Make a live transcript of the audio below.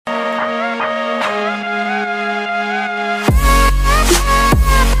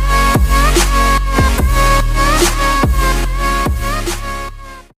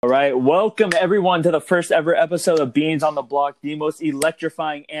Welcome everyone to the first ever episode of Beans on the Block, the most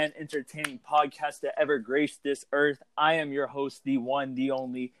electrifying and entertaining podcast to ever grace this earth. I am your host, the one, the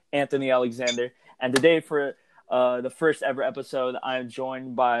only, Anthony Alexander. And today for the first ever episode, I am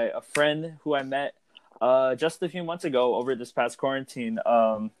joined by a friend who I met just a few months ago over this past quarantine.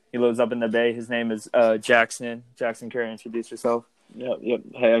 He lives up in the Bay. His name is Jackson. Jackson, care to introduce yourself? Yep.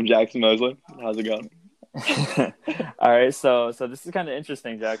 Hey, I'm Jackson Mosley. How's it going? All right, so this is kind of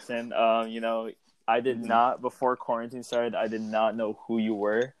interesting, Jackson. I did not, before quarantine started, I did not know who you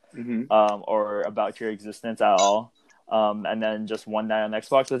were, or about your existence at all. And then just one night on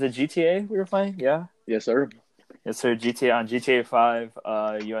Xbox, was it GTA we were playing? Yeah. Yes, sir. Yes, sir. GTA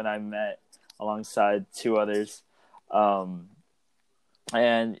 5. You and I met alongside two others,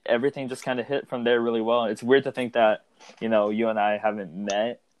 and everything just kind of hit from there really well. It's weird to think that you and I haven't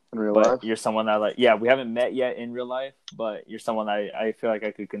met. In real life? You're someone I like. Yeah, we haven't met yet in real life, but you're someone I feel like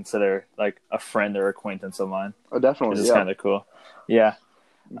I could consider like a friend or acquaintance of mine. Oh, definitely. Which is kind of cool. Yeah.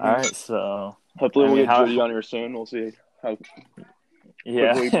 Mm-hmm. All right. So hopefully we'll get Judy on here soon. We'll see how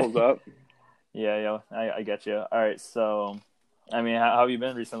quickly he pulls up. Yeah. I get you. All right. So, how have you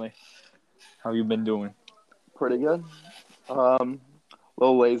been recently? How have you been doing? Pretty good. A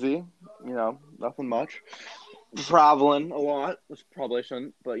little lazy. Nothing much. Traveling a lot, which probably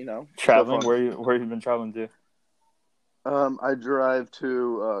shouldn't, but Traveling? Where you been traveling to? I drive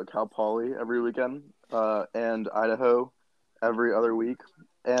to Cal Poly every weekend, and Idaho every other week.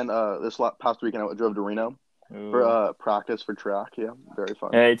 And this past weekend I drove to Reno for practice for track. Yeah, very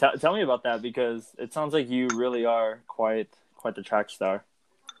fun. Hey, tell me about that, because it sounds like you really are quite the track star.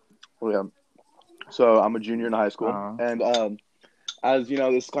 Oh yeah. So I'm a junior in high school, and as you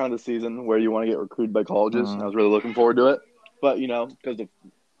know, this is kind of the season where you want to get recruited by colleges. And I was really looking forward to it. But, because of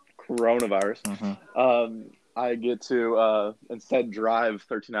coronavirus, I get to instead drive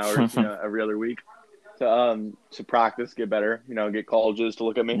 13 hours, every other week to practice, get better, get colleges to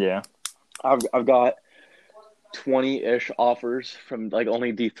look at me. Yeah. I've got 20-ish offers from like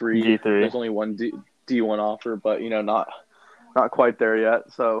only D3. There's only one D1 offer, but, not quite there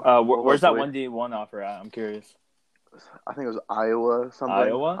yet. So where's that one D1 offer at? I'm curious. I think it was Iowa something.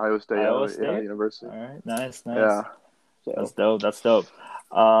 Iowa State. Yeah, University. All right, nice. Yeah. So. That's dope.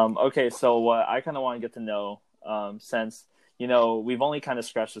 Okay, so what I kind of want to get to know, since, we've only kind of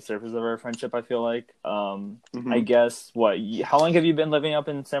scratched the surface of our friendship, I feel like. I guess, how long have you been living up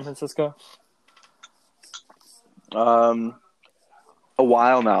in San Francisco? A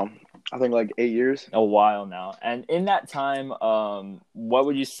while now. I think like 8 years. A while now. And in that time, what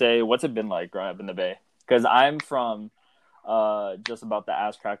would you say, what's it been like growing up in the Bay? Because I'm from just about the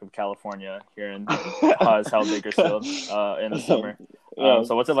ass crack of California here in hot as hell Bakersfield in the summer.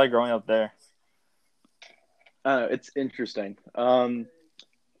 So what's it like growing up there? It's interesting. So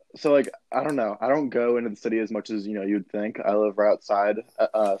like, I don't know. I don't go into the city as much as you'd think. I live right outside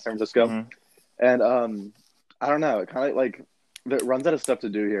San Francisco, and I don't know. It kind of like it runs out of stuff to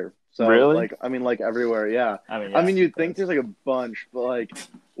do here. So really, like everywhere, yeah. I mean, you'd think there's like a bunch, but like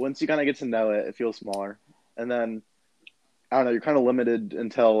once you kind of get to know it, it feels smaller. And then I don't know, you're kind of limited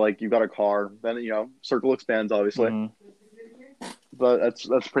until like you got a car. Then circle expands obviously. But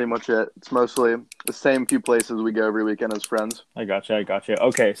that's pretty much it. It's mostly the same few places we go every weekend as friends. I got you.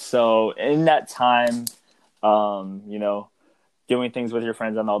 Okay, so in that time, doing things with your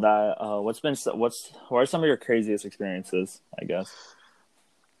friends and all that, what are some of your craziest experiences, I guess?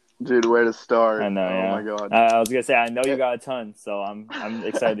 Dude, where to start? I know. Oh my god. I was gonna say I know you got a ton, so I'm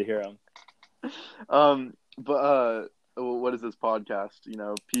excited to hear them. But what is this podcast?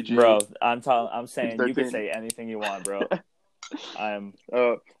 PG. Bro, I'm saying you can say anything you want, bro. I'm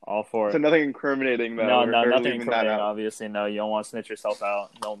all for it. So nothing incriminating, though. No, nothing incriminating. Obviously, no. You don't want to snitch yourself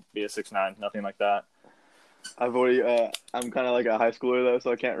out. Don't be a 6'9", nothing like that. I've already. I'm kind of like a high schooler though,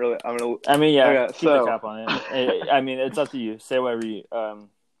 so I can't really. Keep the cap on it. It's up to you. Say whatever you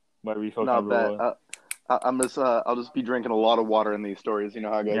feel comfortable with. I'll just be drinking a lot of water in these stories. You know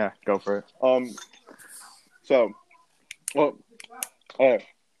how it goes. Yeah, go for it.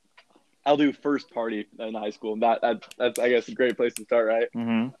 I'll do first party in high school. That's I guess a great place to start, right?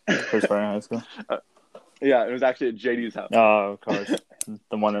 First party in high school. Yeah, it was actually at JD's house. Oh, of course,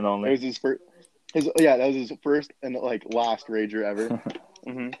 the one and only. It was his first. That was his first and like last rager ever.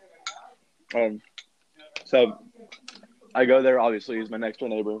 So I go there. Obviously, he's my next door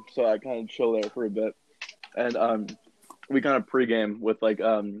neighbor, so I kind of chill there for a bit, and we kind of pregame with like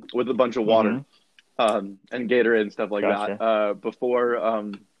with a bunch of water, and Gatorade and stuff like that. Before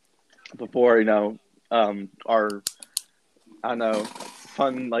our I don't know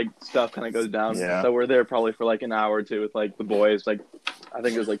fun like stuff kind of goes down. Yeah. So we're there probably for like an hour or two with like the boys, like I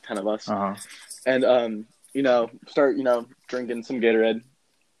think it was like 10 of us. Uh-huh. And, start, drinking some Gatorade.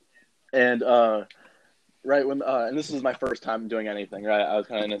 And, right when, and this was my first time doing anything, right? I was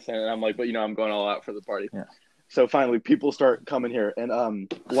kind of innocent, and I'm like, but, I'm going all out for the party. Yeah. So finally, people start coming here, and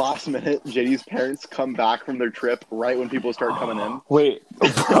last minute, JD's parents come back from their trip right when people start coming in. Wait,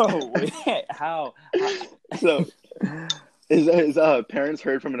 bro, how? So his parents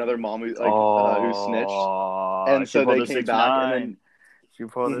heard from another mom who snitched, and so they came back, and then she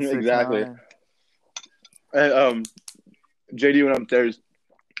pulled the 6'9". Exactly. And JD went upstairs,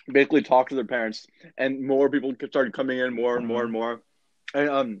 basically talked to their parents, and more people started coming in, more and more and more,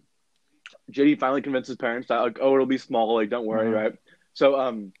 and JD finally convinced his parents that, like, oh, it'll be small, like, don't worry, right?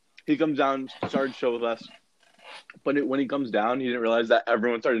 So he comes down, started to show with us, but when he comes down, he didn't realize that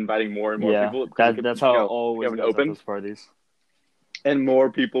everyone started inviting more and more people. That's how it always goes at those parties. And more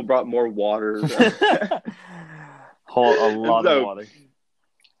people brought more water. A lot of water.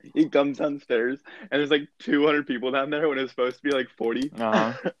 He comes downstairs, and there's like 200 people down there when it's supposed to be like 40.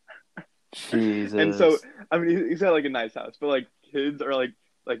 Jesus. And so, I mean, he's got like a nice house, but like kids are like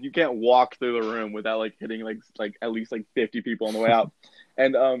you can't walk through the room without like hitting like at least like 50 people on the way out.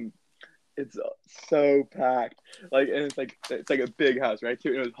 And it's so packed, like, and it's like a big house, right?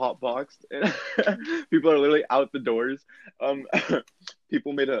 Too, it was hot boxed, and people are literally out the doors.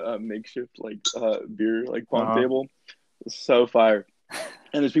 People made a makeshift like beer like pong table. It was so fire.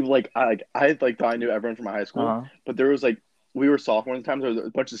 And there's people like I thought I knew everyone from my high school, but there was like, we were sophomores at the time. There was a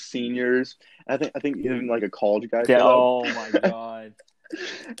bunch of seniors. I think even like a college guy. Yeah. Oh my god.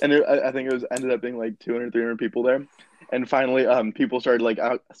 And I think it ended up being like 200, 300 people there. And finally, people started like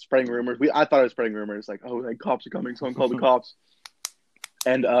out spreading rumors. I thought I was spreading rumors, like, oh, like cops are coming, someone called the cops.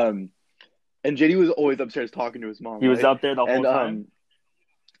 And JD was always upstairs talking to his mom. He was up there the whole time.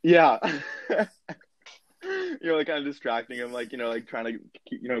 Yeah. Like kind of distracting him, like, like trying to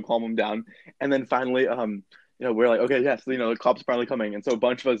keep, calm him down. And then finally, we're like, okay, yes, the cops are finally coming. And so a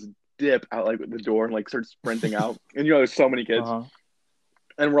bunch of us dip out like the door and like start sprinting out. And there's so many kids.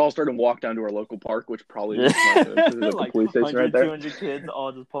 And we're all starting to walk down to our local park, which probably is like a police station right there. 200 kids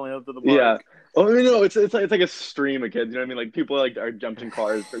all just pulling up to the park. Yeah. Oh, I mean, no, it's like a stream of kids. You know what I mean? Like people like are jumped in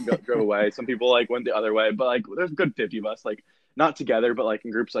cars, drove away. Some people like went the other way, but like there's a good 50 of us, like not together, but like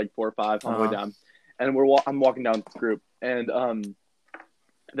in groups like 4 or 5 on the way down. And I'm walking down with the group, and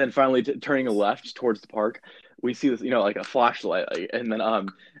then finally turning left towards the park, we see this, like a flashlight, and then and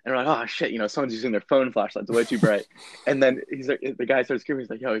we're like, oh shit, someone's using their phone flashlight, it's way too bright. And then he's like, the guy starts screaming,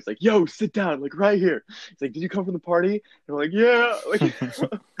 he's like, yo, sit down, like right here. He's like, did you come from the party? And we're like, yeah, like, because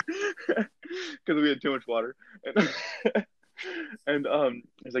we had too much water. And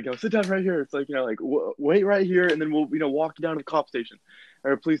he's like, yo, sit down right here. It's like, like wait right here, and then we'll walk down to the cop station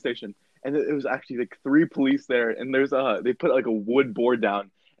or police station. And it was actually like 3 police there, and there's they put like a wood board down,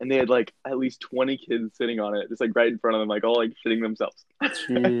 and they had like at least 20 kids sitting on it, just like right in front of them, like all like shitting themselves.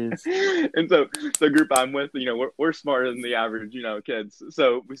 Jeez. And so the group I'm with, we're smarter than the average, kids.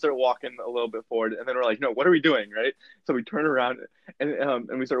 So we start walking a little bit forward, and then we're like, no, what are we doing, right? So we turn around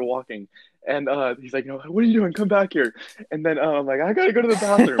and we start walking, and he's like, no, what are you doing? Come back here. And then I'm like, I gotta go to the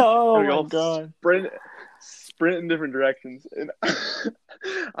bathroom. Oh my god. Sprint in different directions, and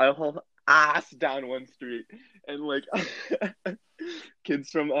I haul ass down one street, and like kids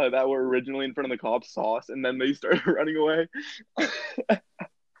from that were originally in front of the cops saw us, and then they started running away.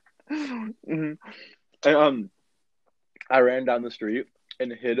 Mm-hmm. And I ran down the street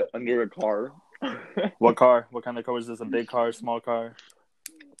and hid under a car. What car? What kind of car was this? A big car, small car?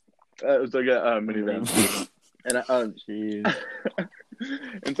 It was like a minivan. And jeez.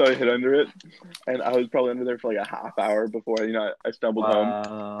 And so I hid under it, and I was probably under there for like a half hour before I stumbled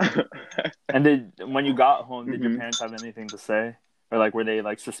home. And when you got home, did your parents have anything to say, or like were they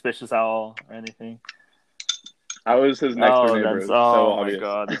like suspicious at all or anything? I was his next door neighbor. Oh so my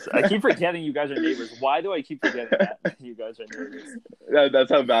god! I keep forgetting you guys are neighbors. Why do I keep forgetting that you guys are neighbors?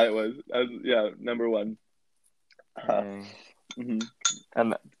 That's how bad it was. Number one.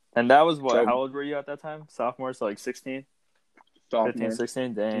 And that was what? So, how old were you at that time? Sophomore, so like 16? Sophomore. 15,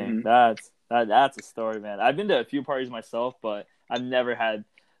 16? Dang, that's a story, man. I've been to a few parties myself, but I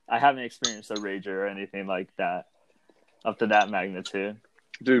haven't experienced a rager or anything like that up to that magnitude.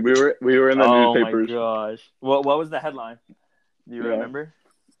 Dude, we were in the newspapers. Oh my gosh. What was the headline? Do you remember?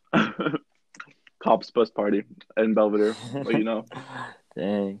 Cops bus party in Belvedere.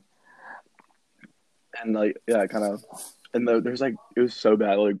 Dang. And kind of, and there's like, it was so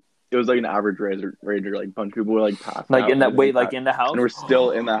bad. Like, it was like an average rager. Like, a bunch of people were like passed like out. In that wait, like in the house. And we're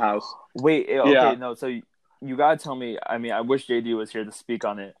still in the house. Wait, okay, no. So you gotta tell me. I mean, I wish JD was here to speak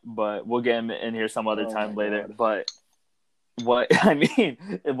on it, but we'll get him in here some other time later. God. But What I mean,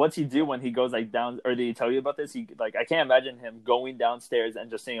 what's he do when he goes like down? Or did he tell you about this? He like I can't imagine him going downstairs and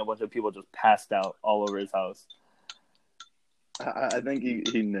just seeing a bunch of people just passed out all over his house. I think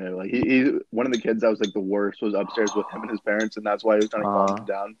he knew. Like he one of the kids that was like the worst was upstairs with him and his parents, and that's why he was trying to calm him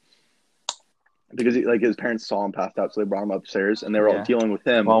down. Because his parents saw him passed out, so they brought him upstairs, and they were all dealing with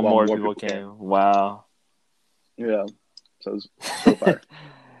him while more people came. Wow. Yeah. So it was so fire.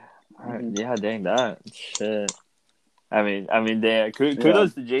 Yeah, dang that shit. I mean, damn.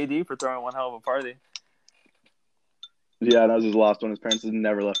 Kudos to JD for throwing one hell of a party. Yeah, that was his last one. His parents have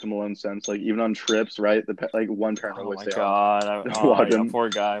never left him alone since. Like even on trips, right? One parent Oh always my stay god! on. Poor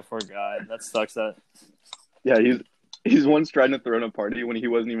guy. That sucks. Yeah, he's once trying to throw in a party when he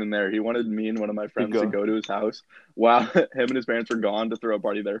wasn't even there. He wanted me and one of my friends to go to his house while him and his parents were gone to throw a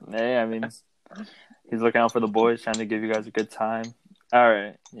party there. Hey, I mean, he's looking out for the boys, trying to give you guys a good time. All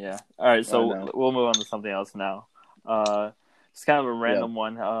right, yeah. All right, so we'll move on to something else now. It's kind of a random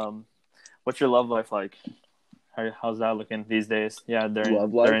one. What's your love life like? How's that looking these days? Yeah,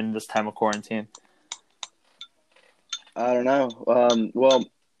 during this time of quarantine. I don't know. Well,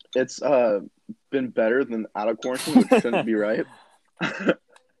 it's been better than out of quarantine, which shouldn't be right.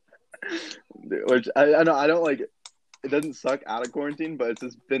 Which I know I don't like. It doesn't suck out of quarantine, but it's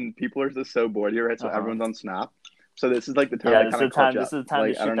just been people are just so bored here, right? So everyone's on Snap. So this is like the time. This is the time to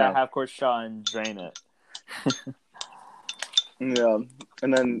shoot that half court shot and drain it. Yeah,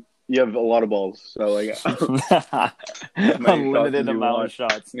 and then you have a lot of balls, so like unlimited amount of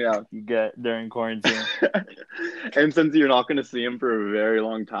shots. Yeah, you get during quarantine. And since you're not going to see him for a very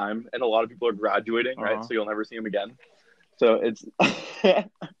long time, and a lot of people are graduating, right? So you'll never see him again. So it's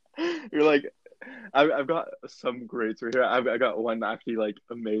you're like, I've got some great story here. I got one actually like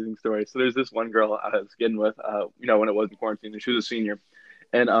amazing story. So there's this one girl I was getting with, when it wasn't quarantine, and she was a senior,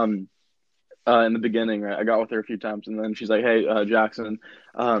 and in the beginning, right, I got with her a few times, and then she's like, "Hey, Jackson,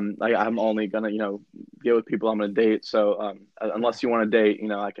 like I'm only gonna, get with people I'm gonna date. So, unless you want to date,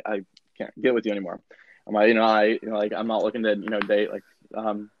 I can't get with you anymore." I'm like, like I'm not looking to, date, like,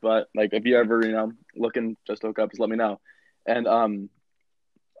 but like if you ever, looking just to hook up, just let me know. And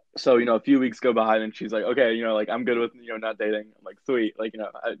so a few weeks go by, and she's like, "Okay, like I'm good with, not dating." I'm like, "Sweet," like,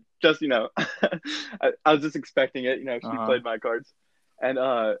 I just, I was just expecting it, she played my cards, and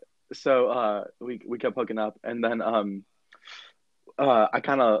so we kept hooking up, and then I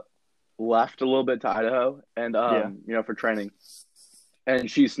kind of left a little bit to Idaho, and for training,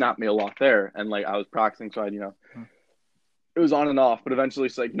 and she snapped me a lot there, and like I was practicing, so it was on and off, but eventually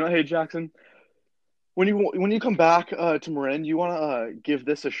she's like, "Hey Jackson, when you come back to Marin, you want to give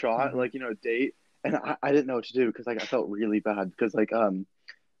this a shot, like date?" And I didn't know what to do because like I felt really bad because like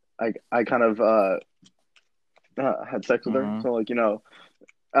I kind of had sex with her, so like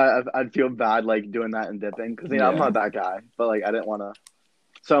I'd feel bad like doing that and dipping because I'm not that guy, but like I didn't want to.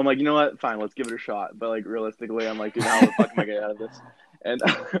 So I'm like, you know what? Fine, let's give it a shot. But like realistically, I'm like, dude, how the fuck am I getting out of this?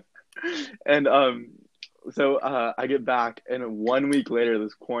 And so I get back, and 1 week later,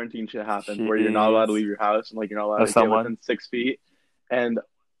 this quarantine shit happens where you're not allowed to leave your house, and like you're not allowed to get within 6 feet. And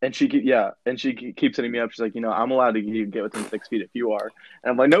she keeps hitting me up. She's like, I'm allowed to get within 6 feet if you are.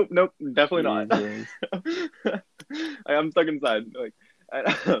 And I'm like, nope, definitely not. I'm stuck inside. Like.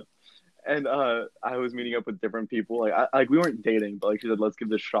 And I was meeting up with different people. Like we weren't dating, but like she said, let's give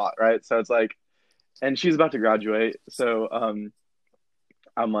this a shot, right? So it's like, and she's about to graduate, so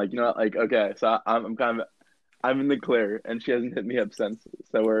I'm like, like okay, so I'm in the clear, and she hasn't hit me up since,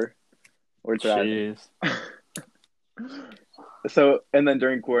 so we're trying. So and then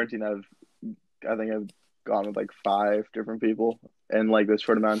during quarantine, I think I've gone with like 5 different people in like this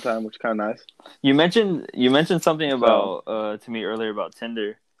short amount of time, which is kind of nice. You mentioned something about to me earlier about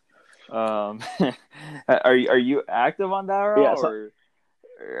Tinder. Are you active on that, or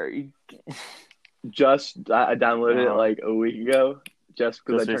are you... Just I downloaded it like a week ago, just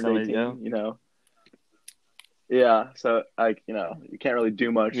because I turned 18. Yeah, so like you can't really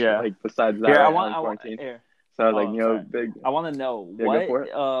do much like besides that. Quarantine. So I was big. I want to know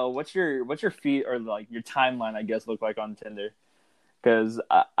what's your feed or like your timeline, I guess, look like on Tinder. Because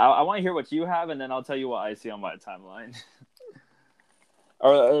I want to hear what you have, and then I'll tell you what I see on my timeline.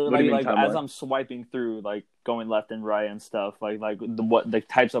 or like as I'm swiping through, like going left and right and stuff, like the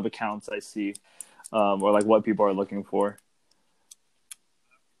types of accounts I see, or like what people are looking for.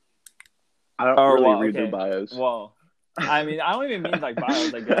 I don't really read their bios. Well, I mean, I don't even mean like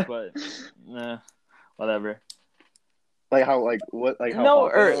bios, I guess, but whatever. Like how what like how no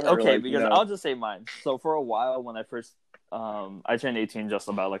or okay like, because I'll just say mine. So for a while when I first I turned 18 just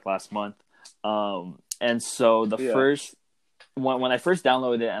about like last month, and so the first when I first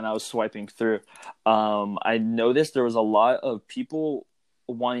downloaded it and I was swiping through, I noticed there was a lot of people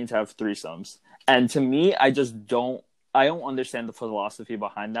wanting to have threesomes, and to me, I don't understand the philosophy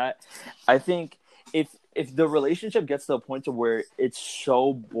behind that. I think if the relationship gets to a point to where it's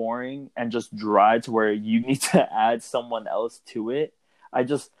so boring and just dry to where you need to add someone else to it, I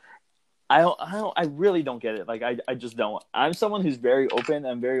really don't get it. Like I just don't. I'm someone who's very open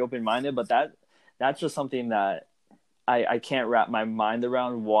and very open minded, but that's just something that I can't wrap my mind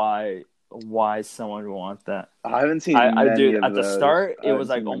around why someone would want that. I haven't seen I many do of at the those. start I it haven't was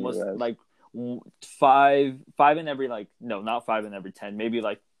like seen many of almost those. like five in every like no not 5 in every 10, maybe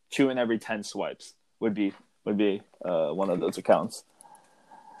like 2 in every 10 swipes would be one of those accounts.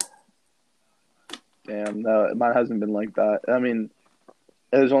 Damn, no, mine hasn't been like that. I mean,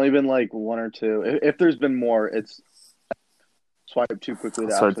 there's only been like one or two. If there's been more, it's swipe too quickly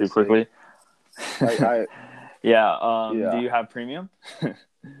to Swipe actually too quickly. Like Yeah. Yeah. Do you have premium?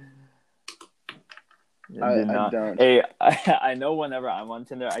 I don't. Hey, I know whenever I'm on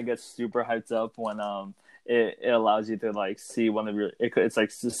Tinder, I get super hyped up when it allows you to like see one of your it's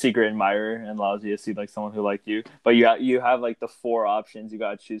like secret admirer and allows you to see like someone who like you. But you have like the 4 options you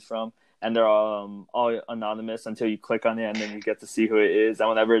gotta choose from, and they're all anonymous until you click on it, and then you get to see who it is. And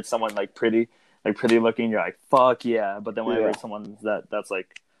whenever it's someone like pretty looking, you're like fuck yeah. But then whenever it's someone that's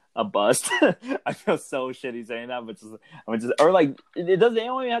like a bust, I feel so shitty saying that, but just or like it doesn't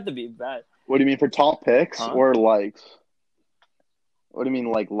even have to be bad. What do you mean for top picks Huh? or likes? What do you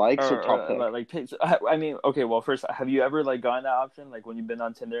mean, like likes or top picks? Like picks? I mean, okay. Well, first, have you ever like gotten that option? Like when you've been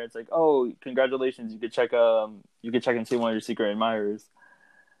on Tinder, it's like, oh, congratulations, you could check and see one of your secret admirers.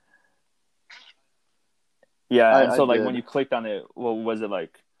 Yeah, and so I like did. when you clicked on it, well, was it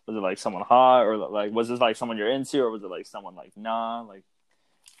like someone hot, or like was this like someone you're into, or was it like someone like nah, like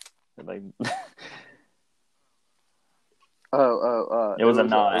it was a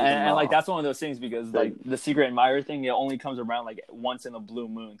nah, and like that's one of those things because like the secret admirer thing, it only comes around like once in a blue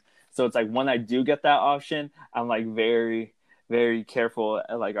moon. So it's like when I do get that option, I'm like very, very careful.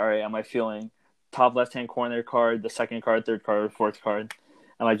 Like, all right, am I feeling top left hand corner card, the second card, third card, fourth card,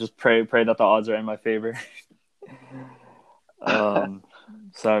 and like just pray that the odds are in my favor.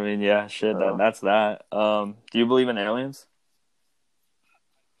 So I mean, yeah, shit. That's that. Do you believe in aliens?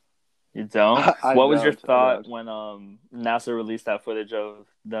 You don't? What was your thought when NASA released that footage of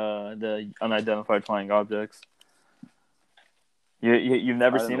the unidentified flying objects? You've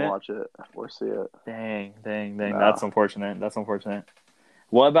never seen it? I didn't watch it or see it. Dang. No. That's unfortunate.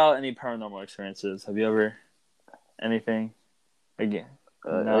 What about any paranormal experiences? Have you ever anything? Again,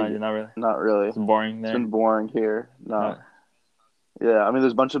 no, you're not really. Not really. It's boring there. It's been boring here. No. Yeah, I mean,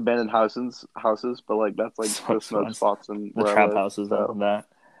 there's a bunch of abandoned houses, but like that's like the smoke spots and the trap houses and that.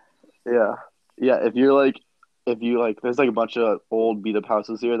 Yeah. If you there's like a bunch of old beat up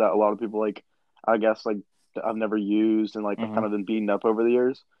houses here that a lot of people like, I guess like I've never used and like have kind of been beaten up over the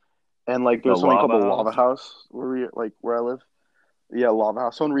years. And like there's something called the Lava House where I live. Yeah, Lava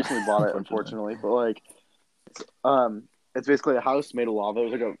House. Someone recently bought it, unfortunately, but like it's basically a house made of lava. It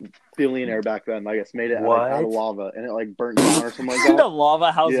was like a billionaire back then, I guess, made it out of lava, and it like burnt down or something like that. The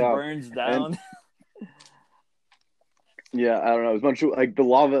lava house burns down. Yeah, I don't know. It's a bunch of like the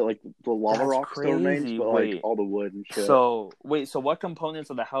lava rock still remains, but like all the wood and shit. So what components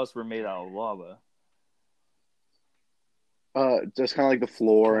of the house were made out of lava? Just kind of like the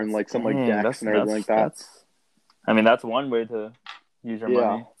floor and like some like decks and everything like that. I mean, that's one way to use your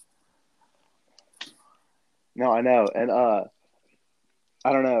money. No, I know, and I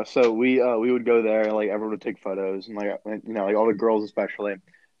don't know. So we would go there, and like everyone would take photos, and like like all the girls especially,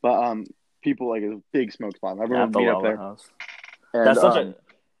 but people like a big smoke spot. Everyone would meet up there. House. And, that's such and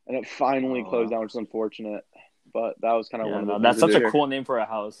it finally closed down, which is unfortunate. But that was kind of one of the. That's such a cool name for a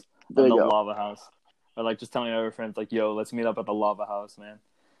house. The Lava House, or like just telling our friends like, "Yo, let's meet up at the Lava House, man."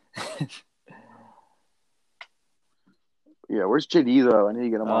 Yeah, where's JD though? I need to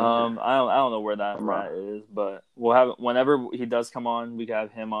get him on. I don't know where that is, but we'll have whenever he does come on, we can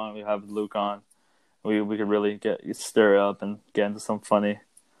have him on. We have Luke on. We could really stir up and get into some funny,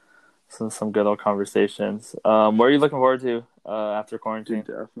 some good old conversations. What are you looking forward to after quarantine?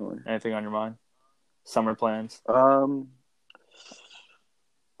 Dude, definitely. Anything on your mind? Summer plans? All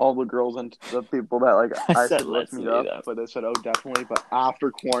the girls and the people that like I said let's meet up, but they said definitely. But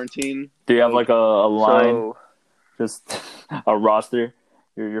after quarantine, do you have like a line? Just a roster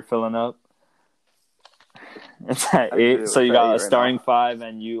you're filling up. It's at 8, so you got a starting 5,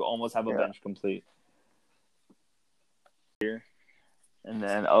 and you almost have a bench complete. Here, and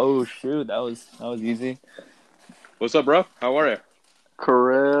then shoot, that was easy. What's up, bro? How are you?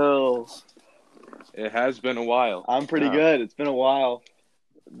 Kirill. It has been a while. I'm pretty good. It's been a while.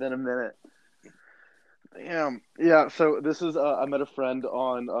 Been a minute. Damn. Yeah. So this is I met a friend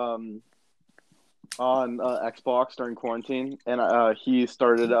on Xbox during quarantine, and he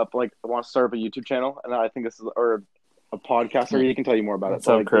started up wants to start up a YouTube channel, and I think this is or a podcast, or he can tell you more about it. What's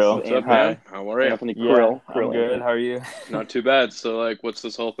up, Krill? What's up, man? How are you? Anthony Yeah, Krill. I'm good. How are you? Not too bad. So, like, what's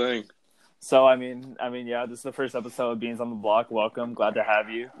this whole thing? So, I mean, yeah, this is the first episode of Beans on the Block. Welcome. Glad to have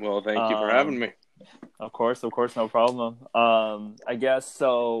you. Well, thank you for having me. Of course, no problem. I guess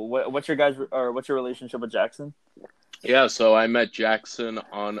so. What's your relationship with Jackson? Yeah, so I met Jackson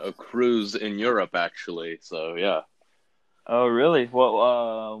on a cruise in Europe, actually. So, yeah. Oh, really? What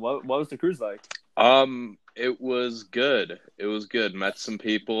was the cruise like? It was good. Met some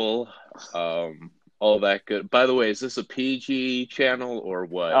people. All that good. By the way, is this a PG channel or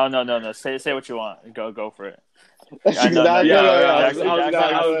what? Oh, no. Say what you want. Go for it. Jackson has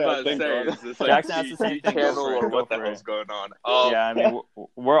the same channel or what the hell's going on? Yeah, I mean,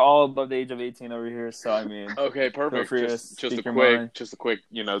 we're all above the age of 18 over here, so I mean. Okay, perfect. Just a quick,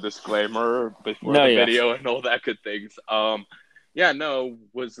 disclaimer before the video and all that good things.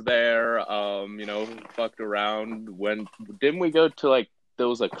 Was there, fucked around. Didn't we go to there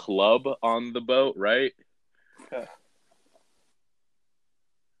was a club on the boat, right?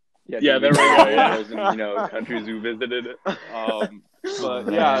 Yeah, there we go. Yeah, those, countries we visited. But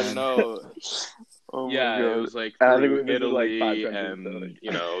yeah, no. Oh yeah, it was through Italy and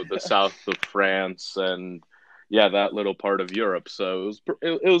the south of France and that little part of Europe. So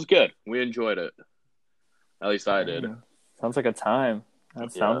it was good. We enjoyed it. At least I did. Sounds like a time.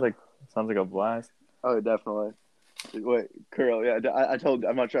 Sounds like a blast. Oh, definitely. Wait, Curl. Yeah,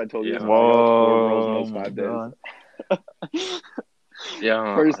 I'm not sure I told you. Whoa, 4 girls in those 5 days.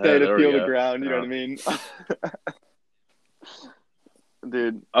 Yeah. First day to feel the ground. You know what I mean?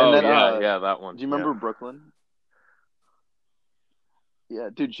 Dude. Oh, and then, that one. Do you remember Brooklyn? Yeah,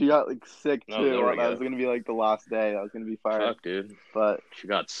 dude, she got sick too. That was gonna be the last day. That was gonna be fire. Fuck, dude. But she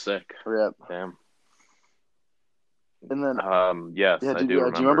got sick. Rip. Damn. And then yes, I do. Do you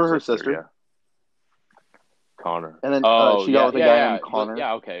remember her sister? Yeah. Connor. And then she got with a guy named Connor.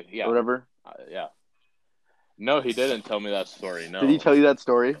 Yeah, okay, yeah. Or whatever. Yeah. No, he didn't tell me that story. No. Did he tell you that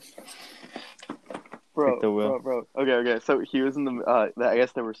story? Bro. Bro. Okay. So he was in the. I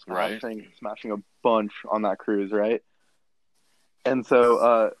guess they were smashing a bunch on that cruise, right? And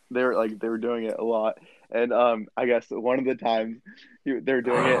so they were doing it a lot, and I guess one of the times they were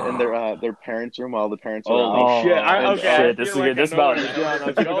doing it in their parents' room while the parents were out. Oh shit! Shit, this is good. This is about.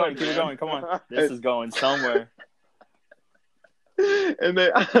 Keep it going. Come on, this is going somewhere.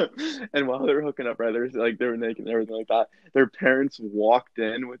 And while they were hooking up, right, they were naked and everything like that. Their parents walked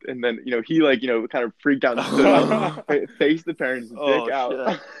in and then he kind of freaked out and stood up, faced the parents, dick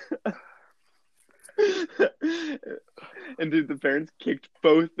out. And dude, the parents kicked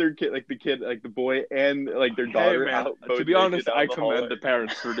both their kid, the boy and their daughter out. To be honest, I commend the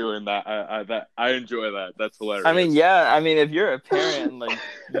parents for doing that. I enjoy that. That's hilarious. I mean, yeah. I mean, if you're a parent,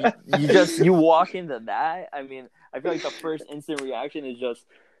 you walk into that. I mean, I feel like the first instant reaction is just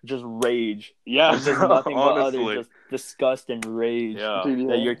rage. Yeah, there's nothing but other just disgust and rage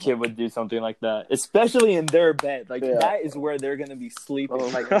that your kid would do something like that, especially in their bed. That is where they're gonna be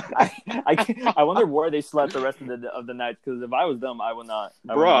sleeping. I wonder where they slept the rest of the night. Because if I was them, I would not.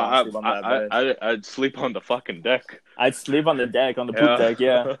 Sleep on that bed. I'd sleep on the fucking deck. I'd sleep on the deck, on the poop deck.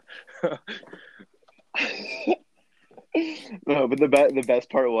 Yeah. No, but the best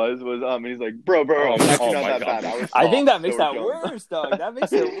part was he's like, bro, I'm actually not that bad. I think that makes that worse, dog. That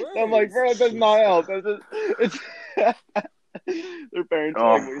makes it worse. I'm like, bro, it does not help. It's their parents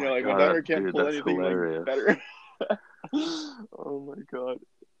whatever can't pull anything better. Oh my god,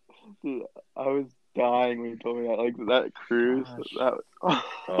 dude, I was dying when you told me that. That cruise.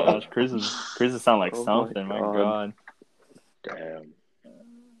 Gosh, cruises sound like something. My god. Damn.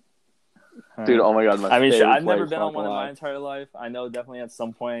 Dude, oh my god, I've never been on one in my entire life. I know definitely at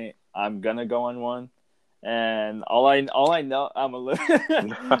some point I'm gonna go on one, and all I know, I'm gonna live. Dude,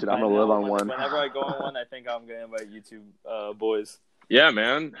 I'm gonna live on one. Whenever I go on one, I think I'm gonna invite you two boys. Yeah,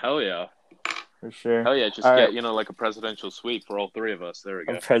 man, hell yeah, for sure. Hell yeah, just get a presidential suite for all three of us. There we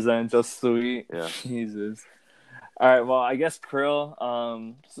go. A presidential suite. Yeah. Jesus. All right. Well, I guess Krill.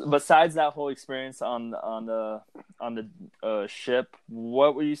 Besides that whole experience on the ship,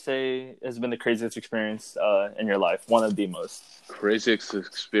 what would you say has been the craziest experience in your life? One of the most craziest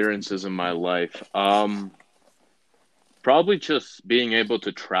experiences in my life. Probably just being able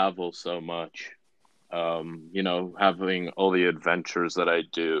to travel so much. Having all the adventures that I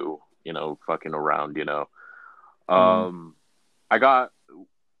do. Fucking around. I got.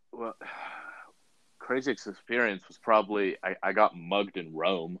 Well, craziest experience was probably I got mugged in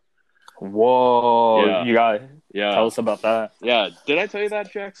Rome. Whoa! Yeah. You got tell us about that. Yeah, did I tell you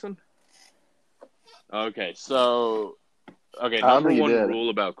that, Jackson? Okay, so number one rule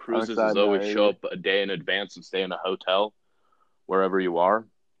about cruises is always show up a day in advance and stay in a hotel wherever you are,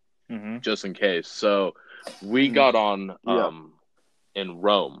 just in case. So we got on in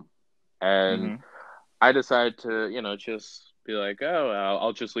Rome, and I decided to just be like,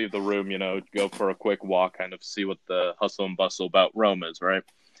 I'll just leave the room, go for a quick walk, kind of see what the hustle and bustle about Rome is, right?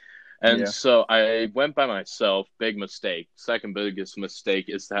 And so I went by myself. Big mistake. Second biggest mistake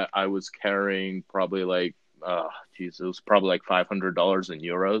is that I was carrying probably like, it was probably like $500 in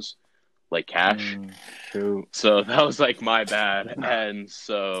euros, like cash. Shoot. So that was like my bad. And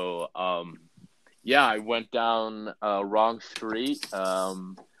so, I went down a wrong street.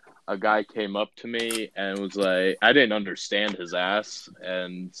 A guy came up to me and was like, I didn't understand his ass.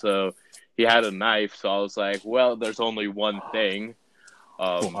 And so he had a knife. So I was like, well, there's only one thing.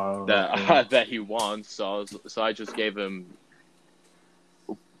 That he wants, so I just gave him.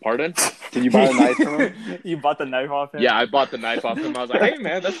 Pardon? Did you buy a knife from him? You bought the knife off him? Yeah, I bought the knife off him. I was like, "Hey,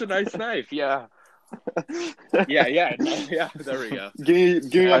 man, that's a nice knife." Yeah. Yeah. There we go. Give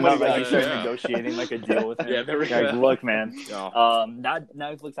me I'm not negotiating like a deal with him. Yeah, there we go. Like, look, man. Oh. That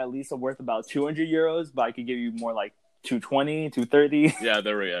knife looks at least worth about 200 euros, but I could give you more like 220, 230. Yeah,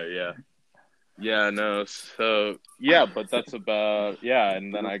 there we go. Yeah. Yeah, no, so, but that's about,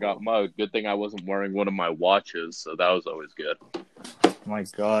 and then I got mugged. Good thing I wasn't wearing one of my watches, so that was always good. Oh my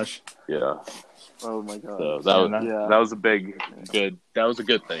gosh. Yeah. Oh my god. So that was a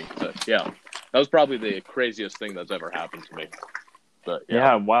good thing. But that was probably the craziest thing that's ever happened to me. But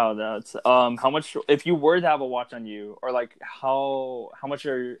wow, that's, how much, if you were to have a watch on you, or like, how much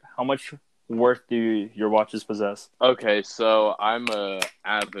worth do your watches possess? Okay, so I'm a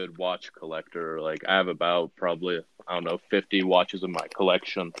avid watch collector. Like, I have about probably 50 watches in my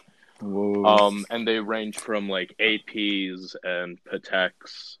collection. Whoa. And they range from like APs and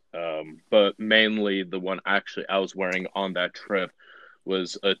Pateks, but mainly the one actually I was wearing on that trip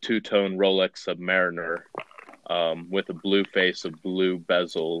was a two-tone Rolex Submariner, with a blue face, a blue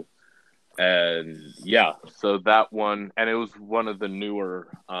bezel. And so that one, and it was one of the newer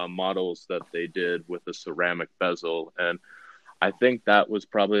models that they did with a ceramic bezel, and I think that was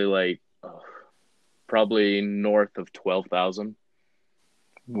probably probably north of 12,000.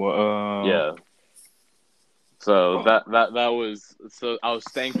 Whoa. Yeah. So that was, so I was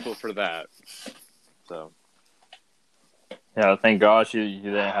thankful for that. So. Yeah, thank gosh you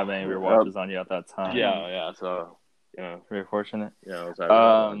didn't have any of your watches on you at that time. Yeah. So very fortunate. Yeah, I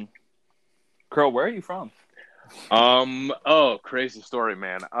was Crow, where are you from? Crazy story,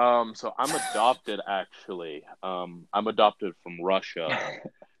 man. So I'm adopted, actually. I'm adopted from Russia.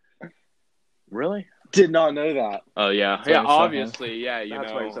 Really? Did not know that. Oh, yeah. Yeah, obviously. Yeah, you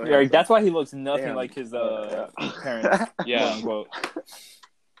know. That's why he looks nothing like his parents. Yeah. Quote unquote.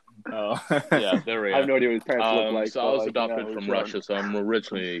 Oh. Yeah, there we go. I have no idea what his parents look like. So I was adopted from Russia, so I'm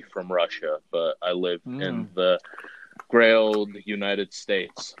originally from Russia, but I live in the gray old United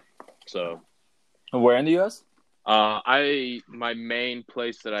States. So. Where in the U.S.? My main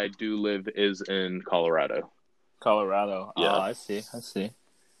place that I do live is in Colorado. Colorado. Yeah. Oh, I see.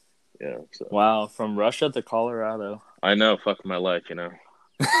 Yeah. So. Wow, from Russia to Colorado. I know, fuck my life,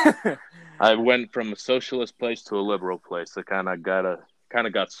 I went from a socialist place to a liberal place. I kind of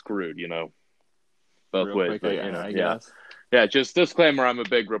got screwed, both Real ways. Quick, but I guess. Yeah. Just disclaimer: I'm a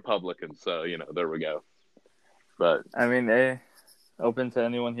big Republican, so there we go. But I mean, open to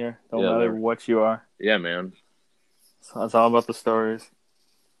anyone here. Don't matter what you are. Yeah, man. So it's all about the stories.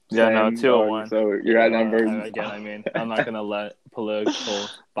 Yeah, no, 201. So you're outnumbered. Again, I mean, I'm not going to let political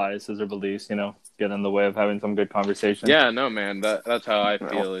biases or beliefs, get in the way of having some good conversation. Yeah, no, man. That's how I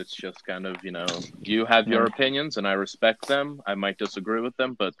feel. It's just kind of, you have your opinions and I respect them. I might disagree with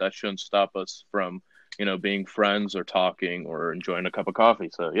them, but that shouldn't stop us from, being friends or talking or enjoying a cup of coffee.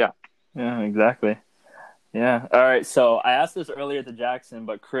 So, yeah. Yeah, exactly. Yeah. All right. So I asked this earlier to Jackson,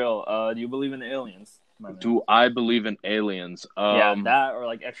 but Krill, do you believe in aliens? Do I believe in aliens? That or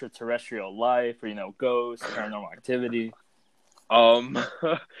like extraterrestrial life or, ghosts, paranormal activity.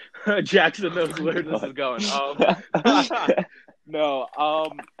 Jackson knows where this is going. No.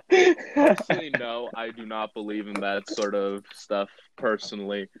 Personally, no, I do not believe in that sort of stuff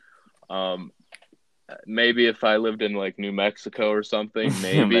personally. Maybe if I lived in like New Mexico or something,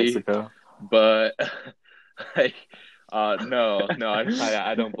 maybe. New Mexico. But no,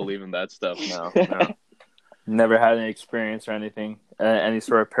 I don't believe in that stuff. No. Never had any experience or anything, any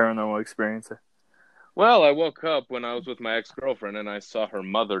sort of paranormal experience. Well, I woke up when I was with my ex-girlfriend, and I saw her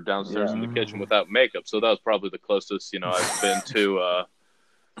mother downstairs in the kitchen without makeup. So that was probably the closest, I've been to,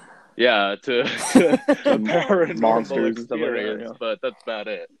 to a paranormal experience. But that's about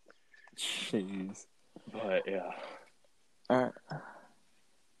it. Jeez. But yeah. All right.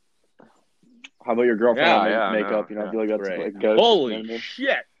 How about your girlfriend makeup? I feel like that's like ghost. Holy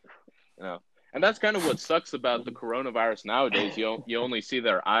shit! And that's kind of what sucks about the coronavirus nowadays. You only see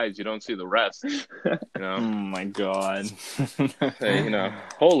their eyes, you don't see the rest. Oh my god!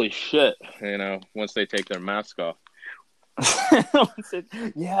 Holy shit! Once they take their mask off.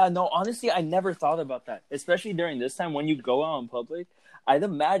 Yeah, no. Honestly, I never thought about that, especially during this time when you go out in public. I'd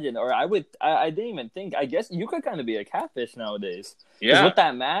imagine, or I didn't even think. I guess you could kind of be a catfish nowadays. Yeah. With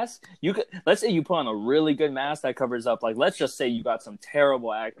that mask, you could. Let's say you put on a really good mask that covers up. Like, let's just say you got some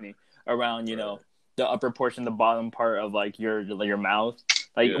terrible acne around, the upper portion, the bottom part of like your mouth.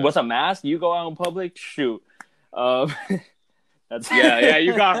 Like with a mask, you go out in public, shoot. That's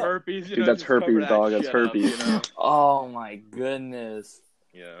you got herpes. Dude, that's herpes, dog. That's herpes. Oh my goodness.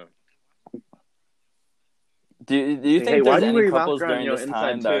 Yeah. Do you think there's any couples during this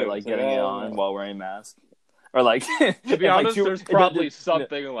time that are like getting it on while wearing masks? Or like, to be honest, there's probably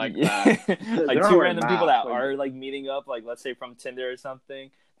something like that. Like two random people that are like meeting up, like let's say from Tinder or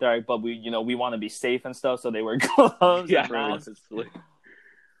something. They're like, but we want to be safe and stuff, so they wear gloves. Yeah, honestly.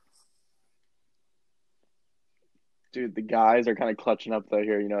 Dude, the guys are kind of clutching up though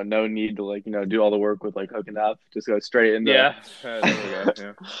here. No need to do all the work with like hooking up. Just go straight into there we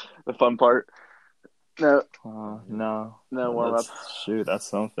go. The fun part. No warm up. Shoot, that's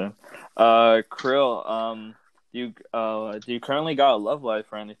something. Krill, do you currently got a love life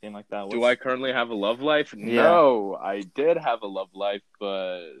or anything like that? Do I currently have a love life? Yeah. No, I did have a love life,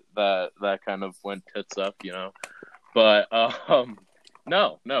 but that kind of went tits up, But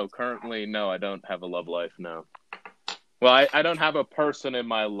no, currently no, I don't have a love life. No. Well, I don't have a person in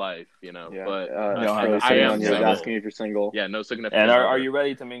my life, but I am single. Asking if you're single. Yeah, no significant. And are you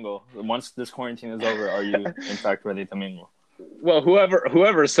ready to mingle? Once this quarantine is over, are you in fact ready to mingle? Well,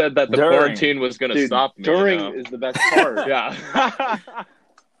 whoever said that quarantine was going to stop me. During is the best part. Yeah.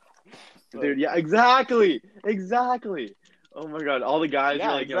 Dude, yeah, exactly. Oh my god, all the guys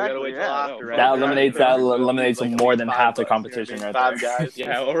are like, you gotta wait till after. Right? That eliminates like more than half the competition right there. Guys.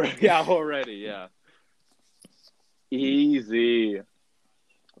 already. Easy.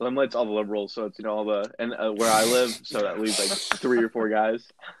 Eliminates all the liberals, so it's all the where I live, so that leaves like 3 or 4 guys.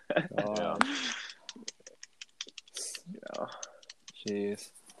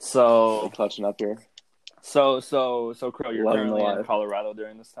 Jeez. So clutching up here. So Crow, you're currently in Colorado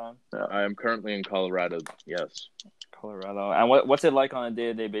during this time? Yeah. I am currently in Colorado. Yes. Colorado. And what's it like on a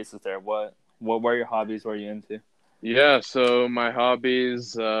day-to-day basis there? What are your hobbies? What are you into? Yeah. So my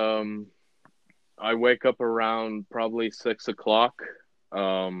hobbies. I wake up around probably 6 o'clock.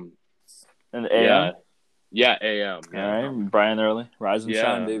 In the AM? Yeah, AM. Yeah. All right, bright and early. Rise and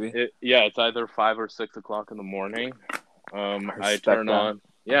shine, baby. It's either 5 or 6 o'clock in the morning. I turn on.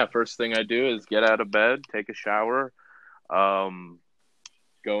 Yeah, first thing I do is get out of bed, take a shower, go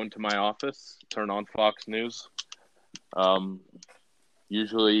into my office, turn on Fox News.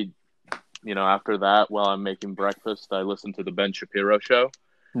 Usually, after that, while I'm making breakfast, I listen to the Ben Shapiro Show.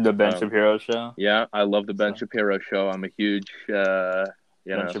 The Ben Shapiro Show? Yeah, I love the Ben Shapiro Show. I'm a huge, Ben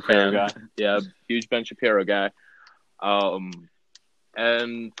Shapiro guy. Yeah, huge Ben Shapiro guy.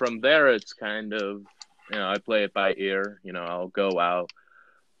 And from there, it's kind of, I play it by ear. I'll go out,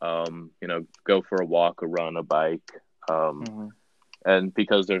 go for a walk, a run, a bike. And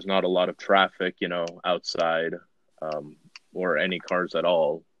because there's not a lot of traffic, outside, or any cars at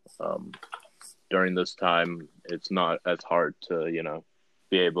all, during this time, it's not as hard to,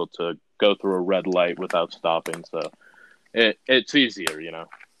 be able to go through a red light without stopping. So it's easier,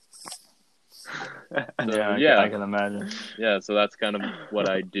 So, I can imagine. Yeah, so that's kind of what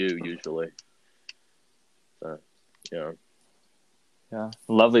I do usually. So, yeah,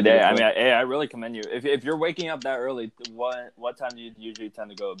 lovely day. I mean, I really commend you. If you're waking up that early, what time do you usually tend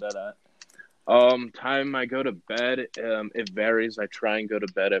to go to bed at? Time I go to bed, it varies. I try and go to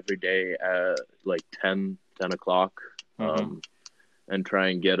bed every day at like 10 o'clock, and try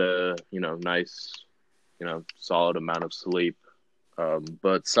and get a nice, solid amount of sleep.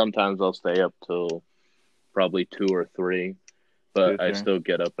 But sometimes I'll stay up till probably 2 or 3. But I still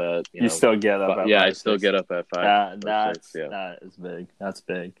get up at you still get up 5, at 5, I still get up at 5. That is big. That's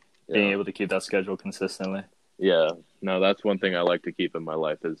big. Yeah. Being able to keep that schedule consistently. Yeah. No, that's one thing I like to keep in my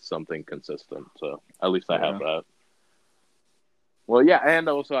life is something consistent. So at least I have that. Well, yeah, and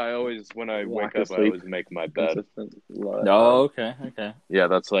also I always, when I wake up, I always make my bed. Oh, okay. Yeah,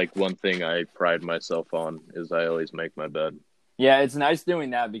 that's like one thing I pride myself on is I always make my bed. Yeah, it's nice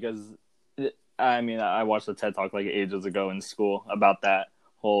doing that because, I mean, I watched a TED Talk like ages ago in school about that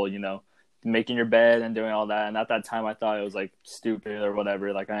whole, making your bed and doing all that. And at that time, I thought it was like stupid or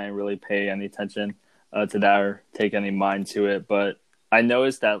whatever. Like I didn't really pay any attention to that or take any mind to it. But I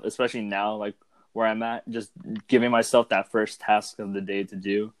noticed that, especially now, like where I'm at, just giving myself that first task of the day to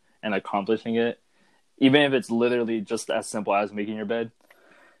do and accomplishing it, even if it's literally just as simple as making your bed.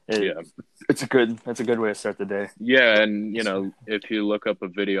 It's a good way to start the day. Yeah, and if you look up a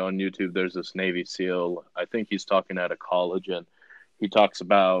video on YouTube, there's this Navy SEAL. I think he's talking at a college, and he talks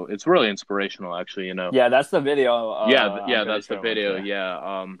about, it's really inspirational, actually. Yeah, that's the video. That's the video.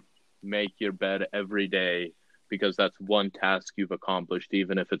 Yeah, make your bed every day because that's one task you've accomplished.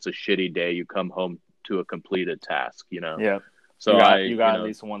 Even if it's a shitty day, you come home to a completed task. Yeah. So you got at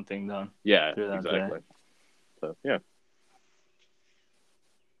least one thing done. Yeah, exactly. Day. So yeah.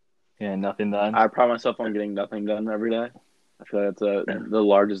 Yeah, nothing done. I pride myself on getting nothing done every day. I feel like that's the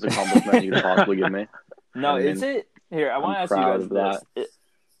largest accomplishment you could possibly give me. No, is it? Here, I want to ask you guys this.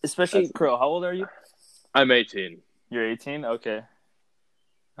 Especially, Krill, how old are you? I'm 18. You're 18? Okay.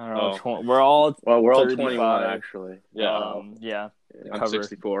 I don't know. We're all 21, actually. Yeah. Yeah. I'm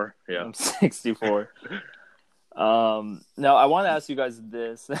 64. Yeah. I'm 64. No, I want to ask you guys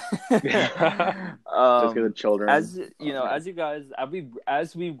this. Just get the children. As you guys,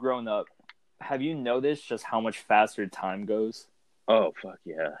 as we've grown up, have you noticed just how much faster time goes? Oh fuck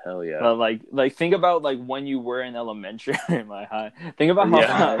yeah, hell yeah! But like think about like when you were in elementary, my high. Think about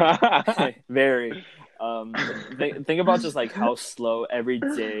how very. Think about just like how slow every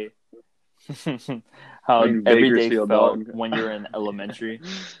day. Every day felt when you're in elementary,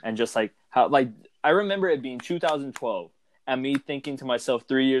 and just like how like I remember it being 2012, and me thinking to myself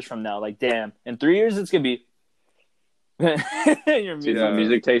 3 years from now, like damn, in 3 years it's gonna be. Your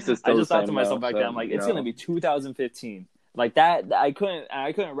music taste is still I just the thought same to myself back then, I'm like, it's gonna be 2015. Like that, I couldn't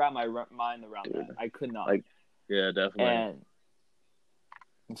wrap my mind around that. I could not. Yeah, definitely. And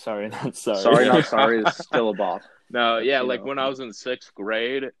I'm sorry, not sorry. Sorry, not sorry is still a bop. No, yeah, like when I was in 6th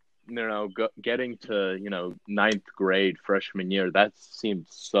grade, getting to, 9th grade freshman year, that seemed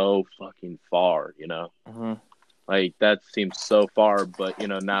so fucking far, Mm-hmm. Like that seems so far, but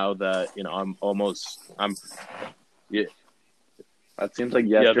now that, yeah. That seems like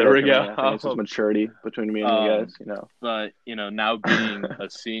yesterday. Yeah, there we go. I think it's just maturity between me and you guys, But, now being a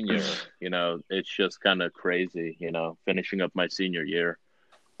senior, it's just kind of crazy, finishing up my senior year.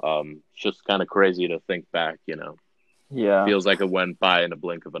 It's just kind of crazy to think back, Yeah. Feels like it went by in a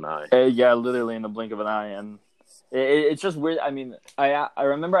blink of an eye. Yeah, literally in the blink of an eye. And it's just weird. I mean, I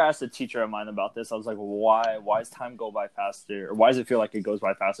remember I asked a teacher of mine about this. I was like, why does time go by faster? Or why does it feel like it goes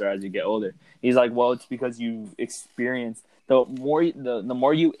by faster as you get older? He's like, well, it's because you experience the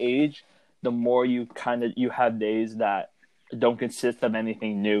more you age, the more you have days that don't consist of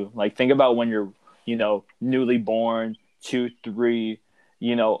anything new. Like think about when you're, newly born, 2, 3,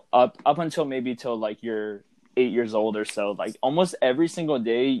 up until maybe till like you're 8 years old or so. Like almost every single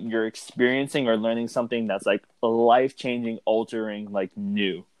day you're experiencing or learning something that's like life-changing, altering, like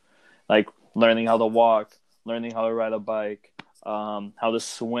new. Like learning how to walk, learning how to ride a bike, how to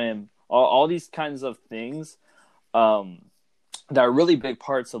swim, all these kinds of things. That are really big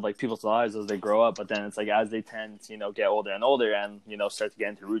parts of like people's lives as they grow up, but then it's like as they tend to get older and older and start to get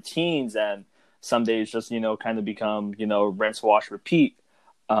into routines, and some days just kind of become rinse, wash, repeat.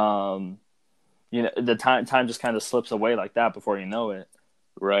 The time just kind of slips away like that before you know it.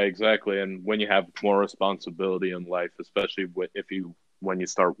 Right, exactly. And when you have more responsibility in life, especially when you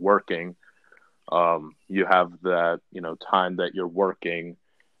start working, you have that time that you're working,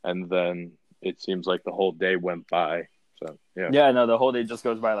 and then it seems like the whole day went by. So, yeah, no, the whole day just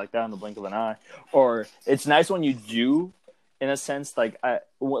goes by like that in the blink of an eye. Or it's nice when you do, in a sense, like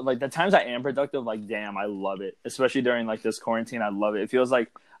the times I am productive, like damn, I love it. Especially during like this quarantine, I love it. It feels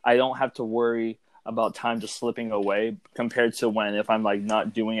like I don't have to worry about time just slipping away compared to when if I'm like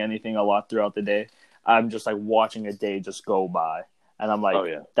not doing anything a lot throughout the day, I'm just like watching a day just go by, and I'm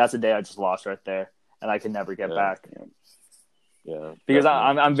like, that's a day I just lost right there, and I can never get back. Yeah, because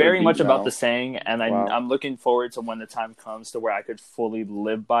I'm very much about the saying, and I'm looking forward to when the time comes to where I could fully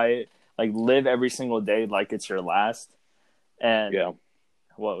live by it, like live every single day like it's your last. And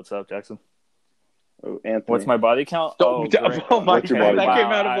what's up, Jackson? Oh, Anthony. What's my body count? Oh my god, that came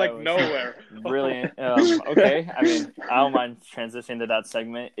out of like nowhere. Brilliant. Okay, I mean, I don't mind transitioning to that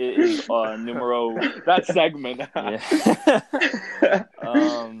segment. It is numero that segment.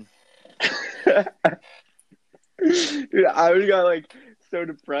 Dude, Dude, I would got like so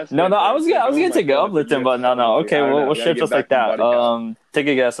depressed. No, I was gonna take it uplifting, but no. Okay, we'll shift just like that. Take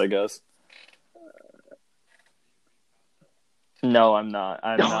a guess, I guess. No, I'm not.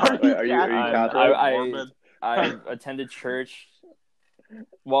 I'm not. Wait, are you Catholic? I attended church.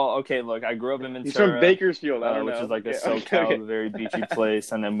 Well, okay, look, I grew up in Ventura. He's from Bakersfield, which is like a SoCal, very beachy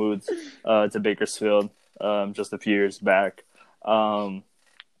place, and then moved to Bakersfield just a few years back.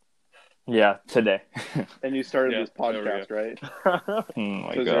 Yeah, today. And you started this podcast, right? Oh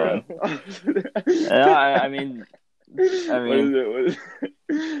my god! I mean, what is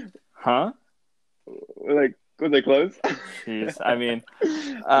it? Huh? Like, was they close? Jeez, I mean,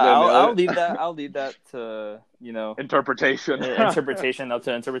 I'll leave that. I'll leave that to interpretation. Interpretation up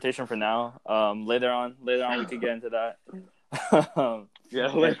to interpretation for now. Later on, we could get into that.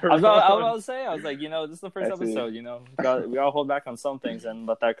 Later. I was like, this is the first episode. We gotta hold back on some things and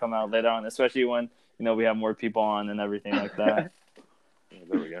let that come out later on, especially when we have more people on and everything like that.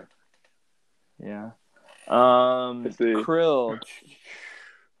 There we go. Yeah. Krill.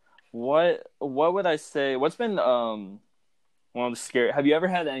 What would I say? What's been one of the scary? Have you ever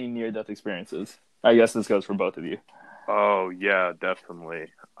had any near-death experiences? I guess this goes for both of you. Oh yeah, definitely.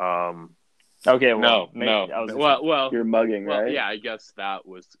 Okay, well, no. Well, you're mugging, right? Yeah, I guess that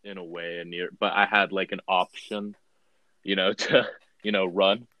was in a way a near, but I had like an option, to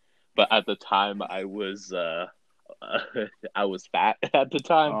run, but at the time I was fat at the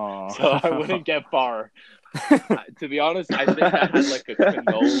time, so I wouldn't get far. To be honest, I think I had like a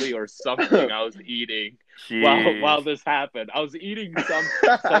cannoli or something I was eating while this happened. I was eating some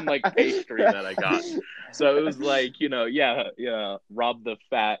like pastry that I got, so it was like rob the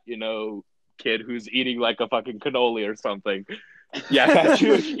fat kid who's eating like a fucking cannoli or something. Yeah, fat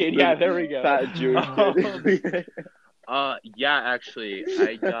Jewish kid. Yeah, there we go. Fat Jewish kid. Yeah, actually,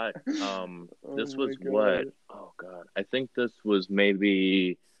 I got this was what? Oh god, I think this was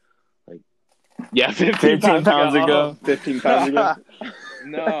maybe 15 pounds ago. 15 pounds ago.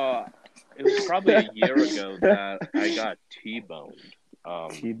 No, it was probably a year ago that I got T-boned.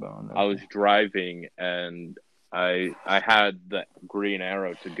 T-boned. Okay. I was driving and I had the green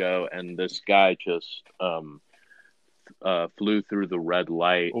arrow to go, and this guy just flew through the red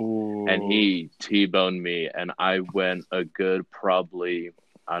light. Ooh. And he T-boned me, and I went a good probably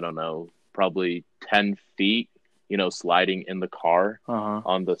 10 feet, sliding in the car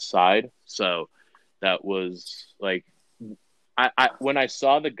on the side. So that was like, I when I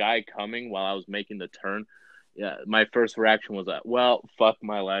saw the guy coming while I was making the turn, my first reaction was that, well, fuck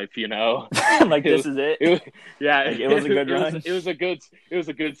my life, like this is it. It was a good run. It was a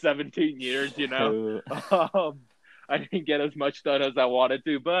good 17 years, I didn't get as much done as I wanted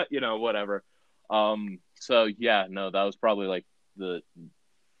to, but whatever. So yeah, no, that was probably like the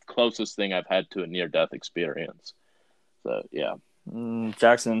closest thing I've had to a near-death experience. So yeah.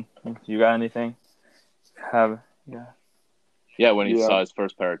 Jackson, you got anything? Yeah, when he saw his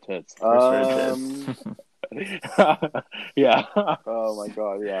first pair of tits. Yeah. Oh my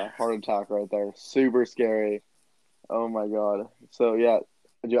god, yeah. Heart attack right there. Super scary. Oh my god. So yeah,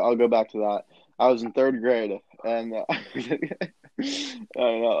 I'll go back to that. I was in 3rd grade, and I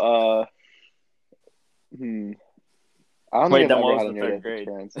don't know. I don't think I've ever had a near-death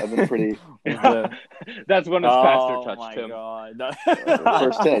experience. I've been pretty. That's when his pastor touched him. Oh my god!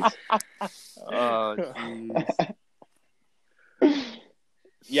 First tits. Oh jeez.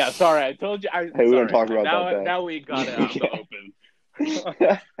 Yeah, sorry, I told you. Hey, we don't talk about that. Now we got it out the open.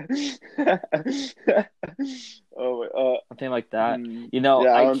 Something like that.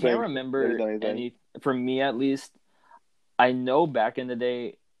 I can't remember any. For me, at least, I know back in the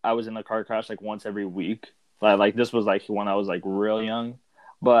day, I was in a car crash like once every week. Like this was like when I was like real young,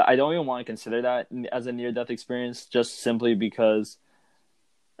 but I don't even want to consider that as a near-death experience, just simply because.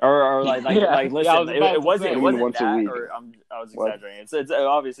 Or listen, it wasn't once that, a week. or I was exaggerating. It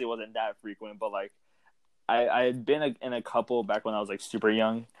obviously wasn't that frequent, but like I had been in a couple back when I was like super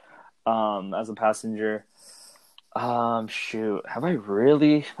young, as a passenger. Shoot, have I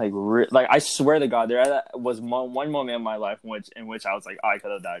really like I swear to God, there was one moment in my life in which I was like, I could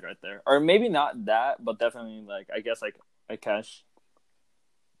have died right there, or maybe not that, but definitely like I guess like I catch.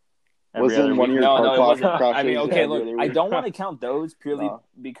 Was it one of your car crashes? I mean, okay, look, I don't want to count those purely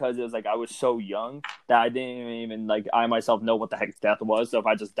because it was like I was so young that I didn't even like I myself know what the heck death was. So if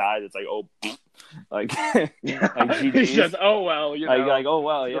I just died, it's like like it's just oh well, like oh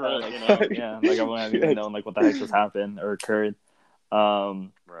well, yeah, like I wouldn't have even known like what the heck just happened or occurred. Right,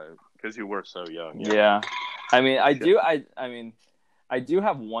 because you were so young. Yeah. I mean, I do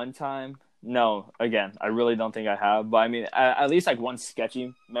have one time No, again, I really don't think I have. But I mean, at least like one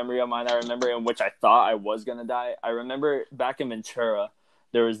sketchy memory of mine I remember in which I thought I was gonna die. I remember back in Ventura,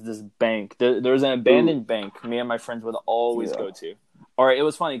 there was this bank. There was an abandoned bank. Me and my friends would always go to. Or it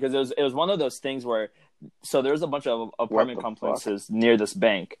was funny because it was one of those things where, so there's a bunch of apartment complexes near this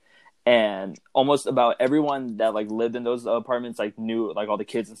bank, and almost about everyone that like lived in those apartments like knew, like all the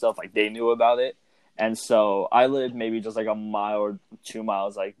kids and stuff, like they knew about it. And so I lived maybe just like a mile or 2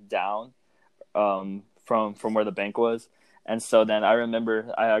 miles like down from where the bank was. And so then I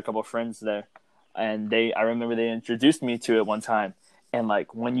remember I had a couple of friends there, and I remember they introduced me to it one time. And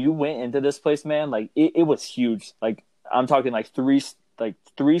like when you went into this place, man, like it was huge. Like I'm talking like three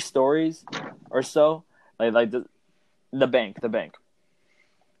stories or so. Like the bank. The bank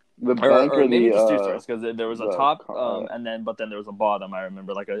or maybe just 2 stories, because there was a top and then there was a bottom. I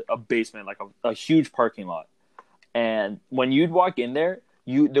remember like a basement, like a huge parking lot. And when you'd walk in there,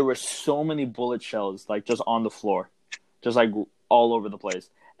 there were so many bullet shells like just on the floor, just like all over the place.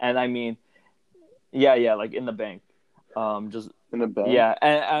 And I mean, yeah, like in the bank, just in the bank. Yeah,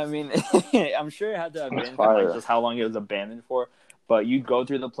 and I mean, I'm sure it had to have been like just how long it was abandoned for. But you'd go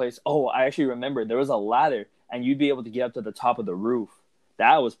through the place. Oh, I actually remember there was a ladder, and you'd be able to get up to the top of the roof.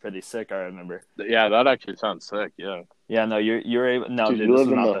 That was pretty sick. I remember. Yeah, that actually sounds sick. Yeah. Yeah, no, you're able. No, dude, you live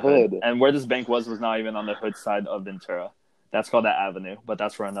in the hood. And where this bank was not even on the hood side of Ventura. That's called that avenue, but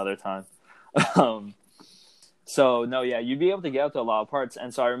that's for another time. So no, yeah, you'd be able to get up to a lot of parts.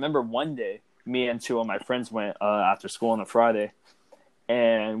 And so I remember one day, me and 2 of my friends went after school on a Friday,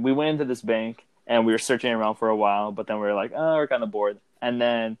 and we went into this bank, and we were searching around for a while. But then we were like, oh, we're kind of bored. And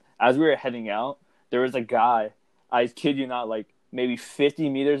then as we were heading out, there was a guy. I kid you not, like maybe 50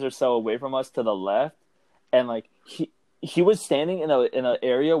 meters or so away from us to the left, and like he was standing in an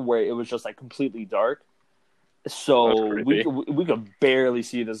area where it was just like completely dark. So we could barely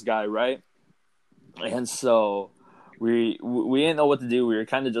see this guy, right? And so we didn't know what to do. We were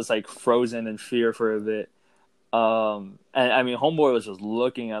kind of just like frozen in fear for a bit. And I mean, homeboy was just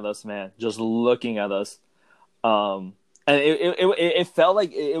looking at us, man, just looking at us. And it felt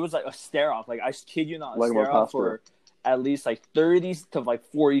like it was like a stare off. Like I kid you not, a stare off for at least like 30 to like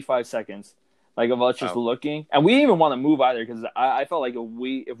 45 seconds, like of us just looking. And we didn't even want to move either, because I felt like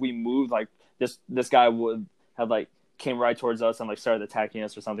if we moved, like this guy would have like came right towards us and like started attacking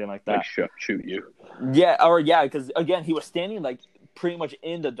us or something like that. Like shoot you. Yeah, because again, he was standing like pretty much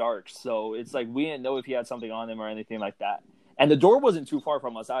in the dark, so it's like we didn't know if he had something on him or anything like that. And the door wasn't too far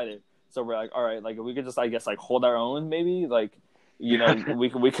from us either, so we're like, all right, like we could just, I guess, like hold our own, maybe, like, you know,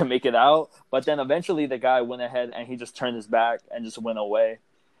 we can make it out. But then eventually the guy went ahead and he just turned his back and just went away.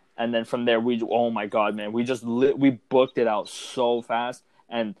 And then from there, oh my god, man, we booked it out so fast.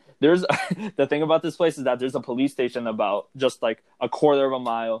 And there's the thing about this place is that there's a police station about just like a quarter of a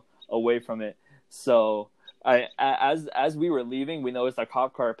mile away from it. So as we were leaving, we noticed a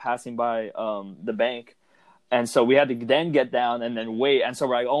cop car passing by the bank, and so we had to then get down and then wait. And so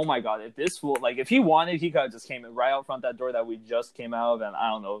we're like, oh my god, if this fool, like if he wanted, he could have just came right out front that door that we just came out of, and I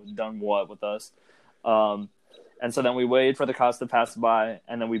don't know, done what with us. And so then we waited for the cops to pass by,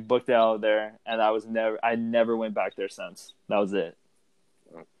 and then we booked it out there, and I never went back there since. That was it.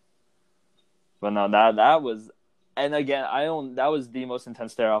 But no, that was, and again, that was the most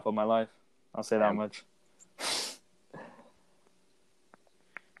intense stare off of my life. I'll say that much.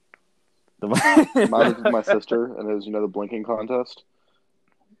 Mine was with my sister, and it was, the blinking contest.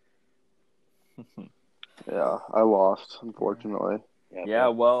 Yeah, I lost, unfortunately. Yeah,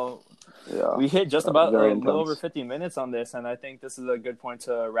 well, we hit just about a little over 50 minutes on this, and I think this is a good point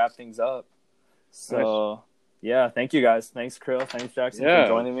to wrap things up. So, nice. Yeah, thank you guys. Thanks, Krill. Thanks, Jackson, for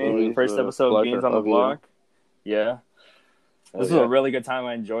joining me. The first episode of Beans on the Block. Yeah. This was a really good time.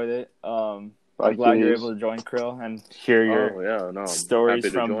 I enjoyed it. I'm glad you're able to join, Krill, and hear your stories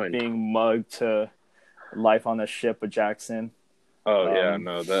from being mugged to life on a ship with Jackson.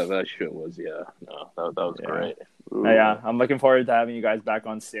 That shit was, that was great. Yeah, I'm looking forward to having you guys back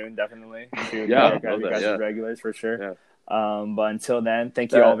on soon, definitely. You guys are regulars for sure. Yeah. But until then,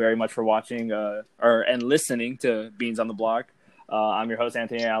 thank you all very much for watching and listening to Beans on the Block. I'm your host,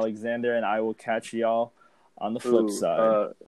 Anthony Alexander, and I will catch y'all on the flip side.